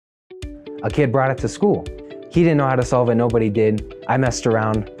a kid brought it to school. He didn't know how to solve it, nobody did. I messed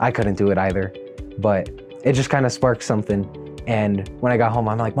around, I couldn't do it either, but it just kind of sparked something. And when I got home,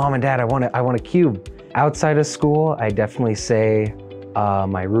 I'm like, Mom and Dad, I want a cube. Outside of school, I definitely say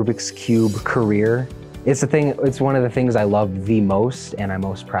my Rubik's Cube career. It's one of the things I love the most and I'm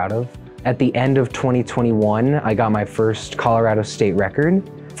most proud of. At the end of 2021, I got my first Colorado state record.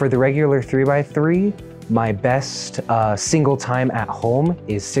 For the regular 3x3, my best single time at home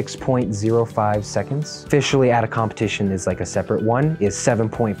is 6.05 seconds. Officially at a competition is like a separate one, is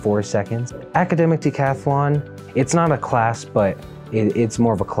 7.4 seconds. Academic decathlon, it's not a class, but it's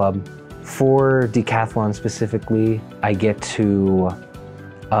more of a club. For decathlon specifically, I get to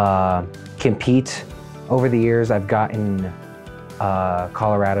compete. Over the years, I've gotten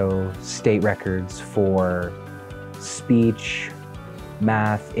Colorado state records for speech,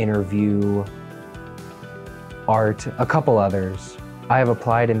 math, interview, art, a couple others. I have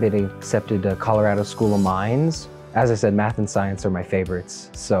applied and been accepted to Colorado School of Mines. As I said, math and science are my favorites.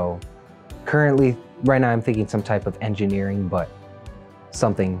 So currently, right now I'm thinking some type of engineering, but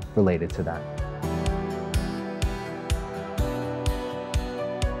something related to that.